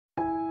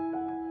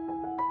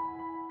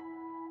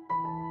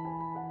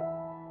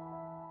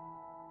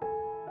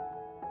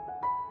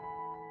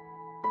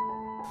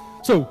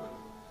So,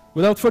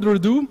 without further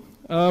ado,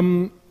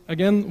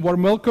 again,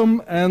 warm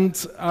welcome,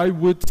 and I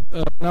would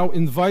now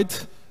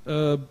invite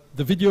the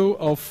video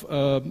of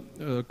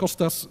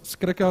Kostas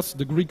Skrekas,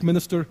 the Greek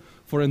Minister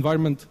for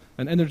Environment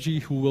and Energy,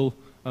 who will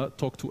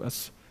talk to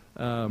us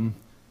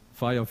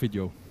via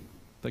video.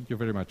 Thank you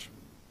very much.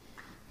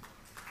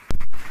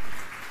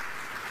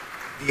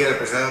 Dear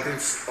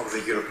representatives of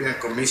the European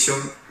Commission,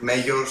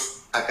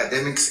 mayors,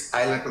 academics,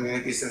 island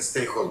communities and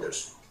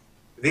stakeholders.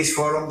 This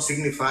forum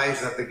signifies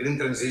that the green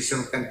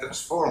transition can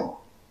transform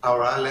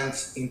our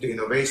islands into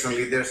innovation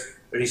leaders,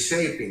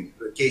 reshaping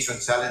location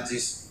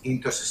challenges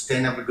into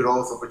sustainable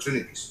growth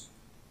opportunities.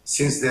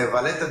 Since the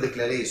Valletta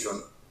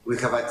Declaration, we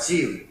have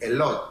achieved a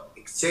lot,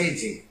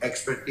 exchanging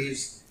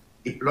expertise,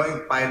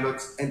 deploying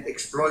pilots and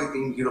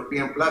exploiting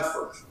European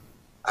platforms.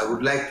 I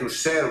would like to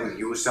share with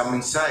you some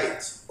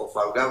insights of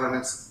our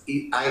government's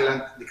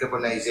island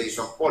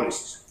decarbonization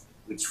policies,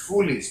 which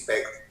fully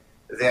respect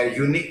their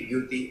unique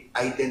beauty,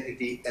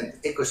 identity, and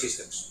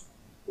ecosystems.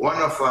 One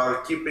of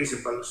our key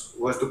principles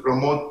was to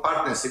promote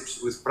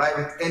partnerships with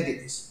private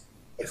entities.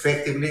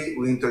 Effectively,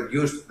 we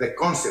introduced the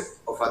concept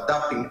of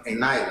adapting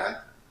an island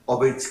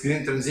over its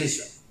green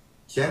transition.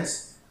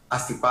 Hence,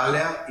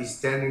 Astipalea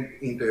is turning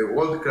into a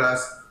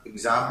world-class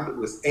example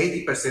with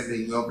 80%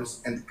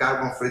 renewables and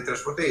carbon-free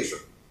transportation.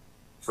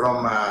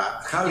 From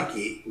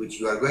Chalki, which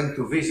you are going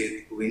to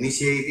visit, we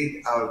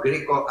initiated our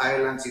Greco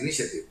Islands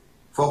initiative,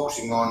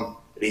 focusing on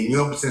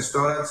renewables and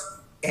storage,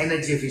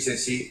 energy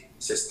efficiency,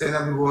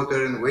 sustainable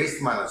water and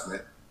waste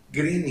management,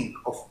 greening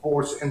of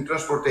ports and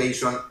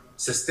transportation,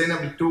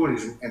 sustainable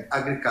tourism and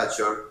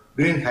agriculture,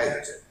 green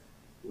hydrogen.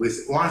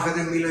 With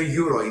 100 million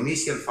euro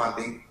initial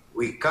funding,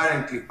 we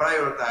currently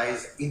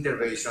prioritize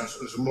interventions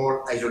on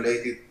small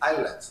isolated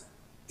islands.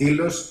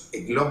 Tilos,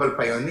 a global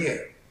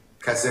pioneer,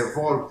 has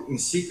evolved in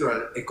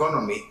circular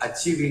economy,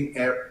 achieving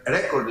a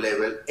record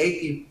level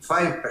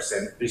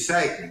 85%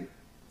 recycling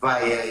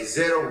via a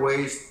zero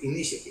waste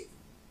initiative.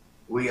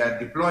 We are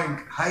deploying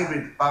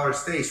hybrid power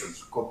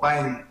stations,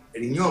 combining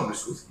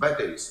renewables with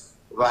batteries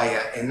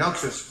via an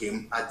auction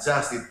scheme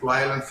adjusted to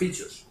island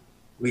features.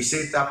 We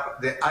set up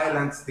the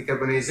Islands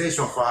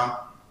Decarbonization Fund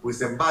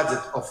with a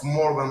budget of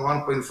more than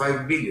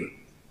 1.5 billion.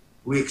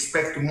 We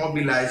expect to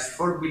mobilize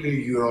 4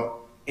 billion euro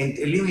and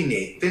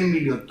eliminate 10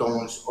 million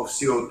tons of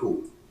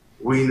CO2.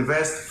 We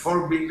invest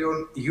 4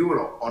 billion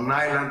euro on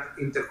island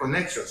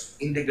interconnections,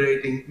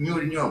 integrating new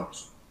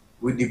renewables.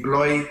 We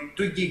deploy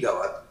 2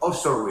 gigawatt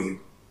offshore wind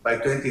by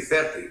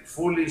 2030,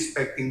 fully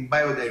respecting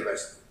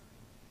biodiversity.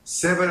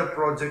 Several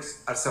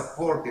projects are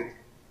supported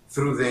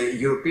through the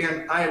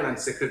European Island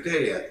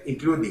Secretariat,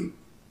 including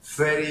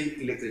ferry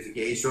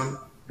electrification,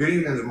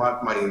 green and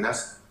smart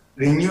marinas,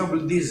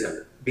 renewable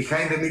diesel,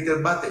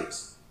 behind-the-meter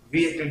batteries,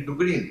 vehicle to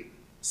green,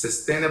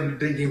 sustainable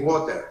drinking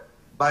water,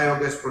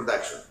 biogas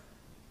production.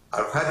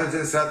 Our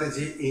hydrogen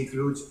strategy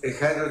includes a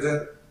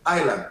hydrogen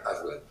island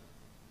as well.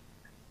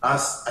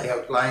 As I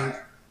outlined,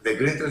 the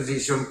green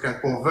transition can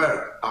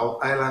convert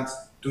our islands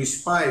to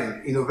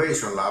inspiring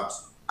innovation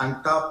labs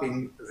and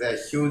tapping their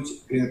huge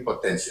green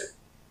potential.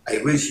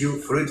 I wish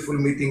you fruitful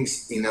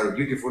meetings in our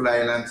beautiful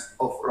islands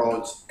of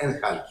Rhodes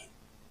and Chalki.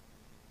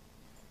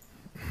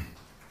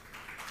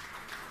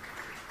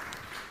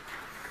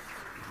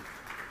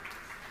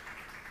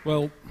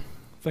 Well,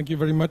 thank you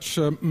very much,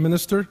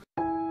 Minister.